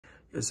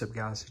What's up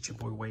guys, it's your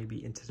boy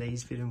Wavy. In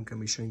today's video, I'm going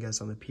to be showing you guys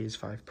on the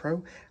PS5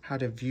 Pro how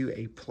to view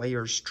a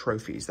player's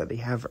trophies that they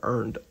have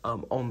earned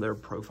on their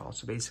profile.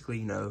 So basically,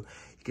 you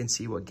can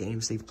see what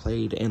games they've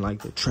played and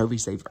like the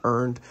trophies they've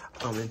earned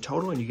in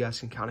total. And you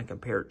guys can kind of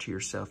compare it to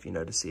yourself,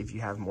 to see if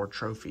you have more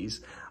trophies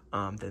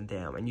than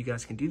them. And you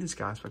guys can do this,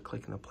 guys, by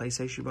clicking the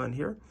PlayStation button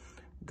here.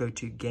 Go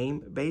to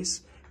Game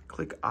Base,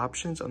 click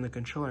Options on the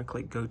controller and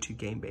click Go to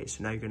Game Base.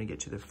 So now you're going to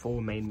get to the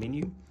full main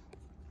menu.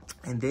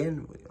 And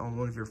then on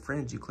one of your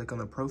friends, you click on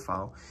the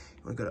profile,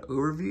 you want to go to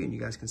overview, and you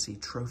guys can see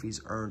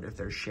trophies earned if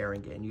they're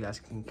sharing it. And you guys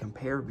can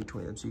compare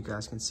between them. So you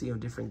guys can see on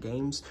different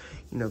games,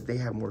 if they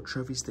have more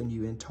trophies than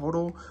you in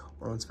total,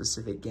 or on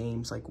specific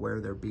games, like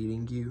where they're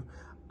beating you.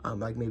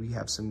 Like maybe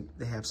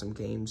they have some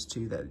games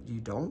too that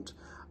you don't.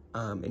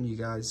 And you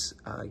guys,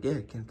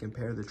 can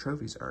compare the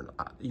trophies earned.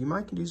 You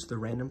might can use the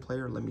random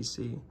player. Let me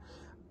see.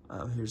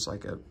 Here's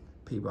like a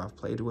people I've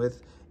played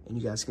with. And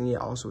you guys can,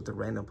 also with the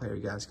random player,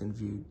 you guys can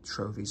view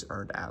trophies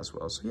earned as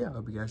well. So yeah, I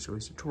hope you guys enjoy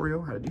this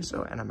tutorial, how to do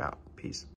so, and I'm out. Peace.